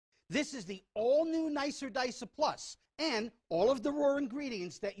This is the all-new Nicer Dicer Plus, and all of the raw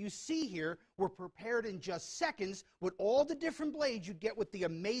ingredients that you see here were prepared in just seconds with all the different blades you get with the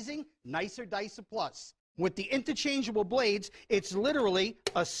amazing Nicer Dicer Plus. With the interchangeable blades, it's literally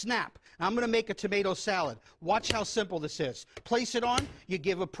a snap. I'm going to make a tomato salad. Watch how simple this is. Place it on, you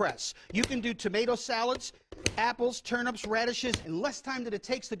give a press. You can do tomato salads, apples, turnips, radishes in less time than it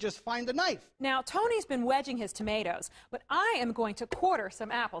takes to just find a knife. Now, Tony's been wedging his tomatoes, but I am going to quarter some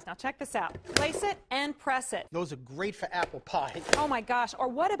apples. Now, check this out. Place it and press it. Those are great for apple pie. Oh, my gosh. Or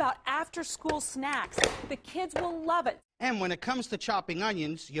what about after-school snacks? The kids will love it. And when it comes to chopping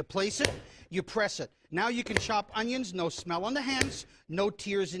onions, you place it, you press it. Now you can chop onions, no smell on the hands, no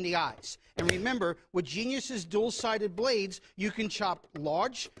tears in the eyes. And remember, with Genius's dual-sided blades, you can chop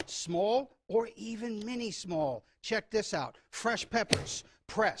large, small, or even mini small. Check this out. Fresh peppers,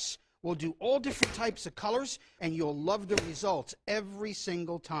 press. We'll do all different types of colors, and you'll love the results every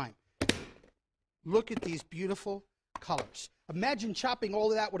single time. Look at these beautiful colors. Imagine chopping all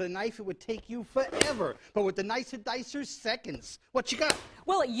of that with a knife. It would take you forever. But with the Nicer Dicer, seconds. What you got?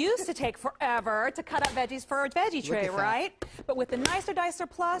 Well, it used to take forever to cut up veggies for a veggie tray, right? But with the Nicer Dicer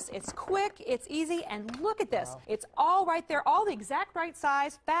Plus, it's quick, it's easy, and look at this. Wow. It's all right there, all the exact right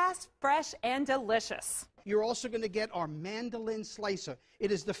size, fast, fresh, and delicious. You're also going to get our mandolin slicer.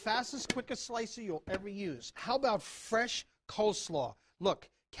 It is the fastest, quickest slicer you'll ever use. How about fresh coleslaw? Look,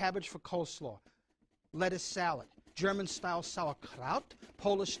 cabbage for coleslaw, lettuce salad, German-style sauerkraut,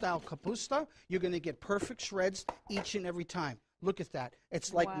 Polish-style kapusta. You're going to get perfect shreds each and every time. Look at that.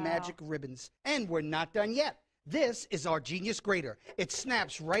 It's like magic ribbons. And we're not done yet. This is our Genius Grater. It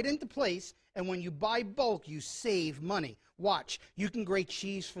snaps right into place, and when you buy bulk, you save money. Watch. You can grate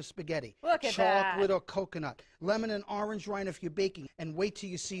cheese for spaghetti. Look at that. Chocolate or coconut. Lemon and orange rind if you're baking. And wait till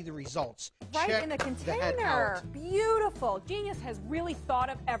you see the results. Right Check in the container. Beautiful. Genius has really thought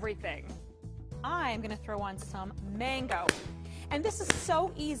of everything. I'm going to throw on some mango. And this is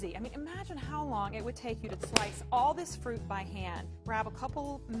so easy. I mean, imagine how long it would take you to slice all this fruit by hand. Grab a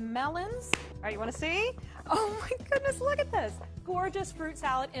couple melons. All right, you want to see? Oh my goodness, look at this. Gorgeous fruit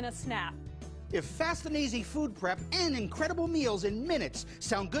salad in a snap. If fast and easy food prep and incredible meals in minutes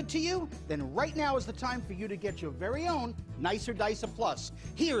sound good to you, then right now is the time for you to get your very own Nicer Dicer Plus.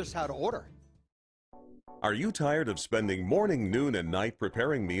 Here's how to order. Are you tired of spending morning, noon, and night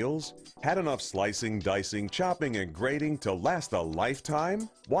preparing meals? Had enough slicing, dicing, chopping, and grating to last a lifetime?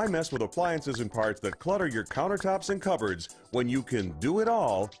 Why mess with appliances and parts that clutter your countertops and cupboards when you can do it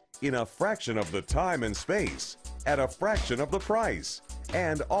all in a fraction of the time and space, at a fraction of the price,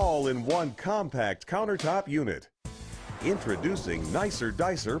 and all in one compact countertop unit? Introducing Nicer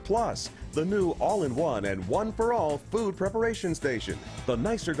Dicer Plus, the new all-in-one and one-for-all food preparation station. The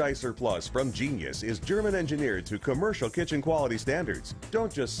Nicer Dicer Plus from Genius is German engineered to commercial kitchen quality standards.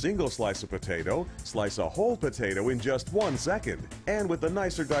 Don't just single slice a potato, slice a whole potato in just 1 second. And with the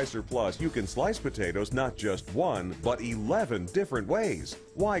Nicer Dicer Plus, you can slice potatoes not just 1, but 11 different ways.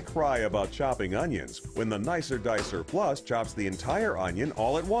 Why cry about chopping onions when the Nicer Dicer Plus chops the entire onion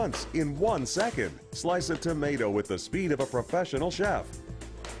all at once in 1 second? Slice a tomato with the speed of a professional chef.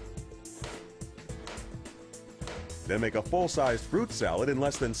 Then make a full-sized fruit salad in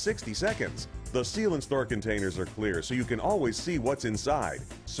less than 60 seconds. The seal and store containers are clear so you can always see what's inside.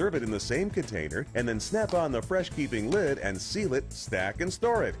 Serve it in the same container and then snap on the fresh-keeping lid and seal it, stack, and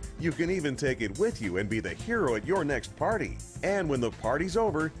store it. You can even take it with you and be the hero at your next party. And when the party's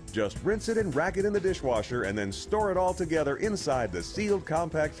over, just rinse it and rack it in the dishwasher and then store it all together inside the sealed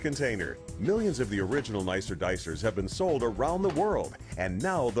compact container. Millions of the original Nicer Dicers have been sold around the world, and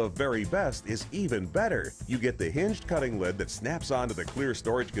now the very best is even better. You get the hinged cutting lid that snaps onto the clear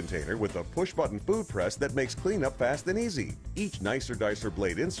storage container with a push-button food press that makes cleanup fast and easy. Each Nicer Dicer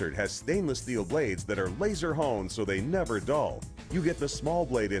blade insert has stainless steel blades that are laser honed so they never dull. You get the small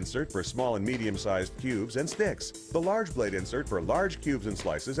blade insert for small and medium-sized cubes and sticks, the large blade insert for large cubes and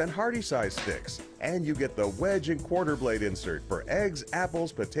slices and hearty-sized sticks, and you get the wedge and quarter blade insert for eggs,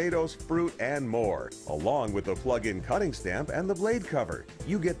 apples, potatoes, fruit, and more, along with the plug-in cutting stamp and the blade cover.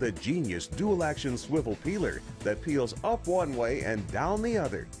 You get the Genius dual-action swivel peeler that peels up one way and down the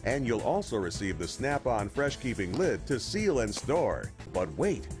other, and you'll also receive the snap-on fresh-keeping lid to seal and store. But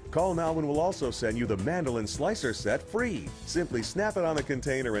wait! Call now and we'll also send you the mandolin slicer set free. Simply snap it on the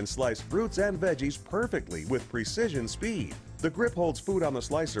container and slice fruits and veggies perfectly with precision speed. The grip holds food on the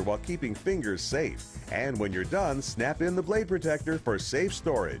slicer while keeping fingers safe. And when you're done, snap in the blade protector for safe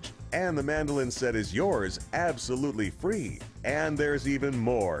storage. And the mandolin set is yours absolutely free. And there's even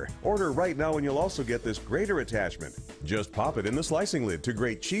more. Order right now and you'll also get this grater attachment. Just pop it in the slicing lid to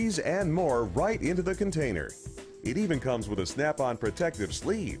grate cheese and more right into the container. It even comes with a snap-on protective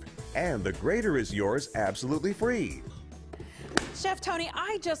sleeve. And the grater is yours absolutely free. Chef Tony,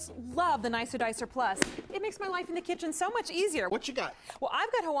 I just love the Nicer Dicer Plus. It makes my life in the kitchen so much easier. What you got? Well,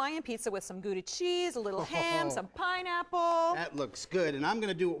 I've got Hawaiian pizza with some Gouda cheese, a little ham, some pineapple. That looks good. And I'm going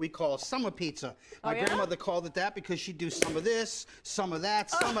to do what we call summer pizza. My grandmother called it that because she'd do some of this, some of that,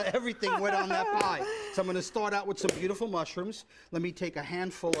 some of everything went on that pie. So I'm going to start out with some beautiful mushrooms. Let me take a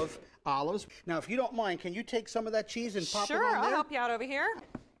handful of olives. Now, if you don't mind, can you take some of that cheese and pop it on there? Sure, I'll help you out over here.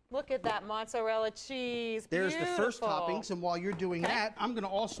 Look at that mozzarella cheese. There's Beautiful. the first toppings, and while you're doing that, I'm going to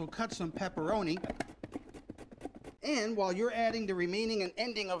also cut some pepperoni. And while you're adding the remaining and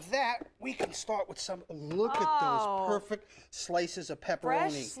ending of that, we can start with some, look at those perfect slices of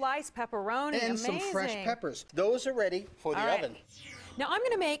pepperoni. Fresh sliced pepperoni, and amazing. some fresh peppers. Those are ready for the oven. Now I'm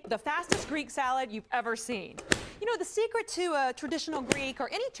going to make the fastest Greek salad you've ever seen. You know, the secret to a traditional Greek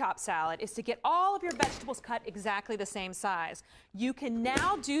or any chopped salad is to get all of your vegetables cut exactly the same size. You can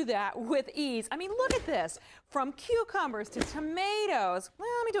now do that with ease. I mean, look at this. From cucumbers to tomatoes. Well,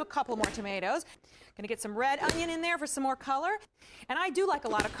 let me do a couple more tomatoes. Gonna get some red onion in there for some more color. And I do like a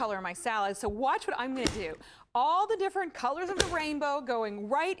lot of color in my salad, so watch what I'm gonna do. All the different colors of the rainbow going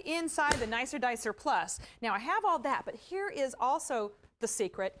right inside the Nicer Dicer Plus. Now I have all that, but here is also the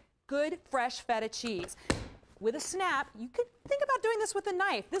secret: good fresh feta cheese. With a snap, you could think about doing this with a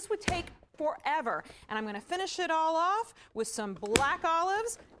knife. This would take forever. And I'm gonna finish it all off with some black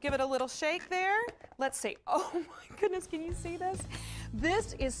olives. Give it a little shake there. Let's see. Oh my goodness, can you see this?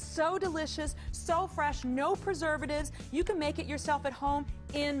 This is so delicious, so fresh, no preservatives. You can make it yourself at home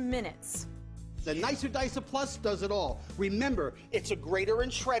in minutes. The Nicer Dicer Plus does it all. Remember, it's a grater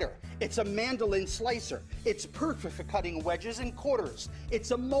and shredder. It's a mandolin slicer. It's perfect for cutting wedges and quarters. It's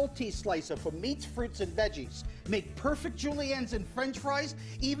a multi-slicer for meats, fruits, and veggies. Make perfect juliennes and french fries,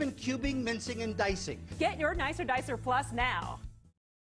 even cubing, mincing, and dicing. Get your Nicer Dicer Plus now.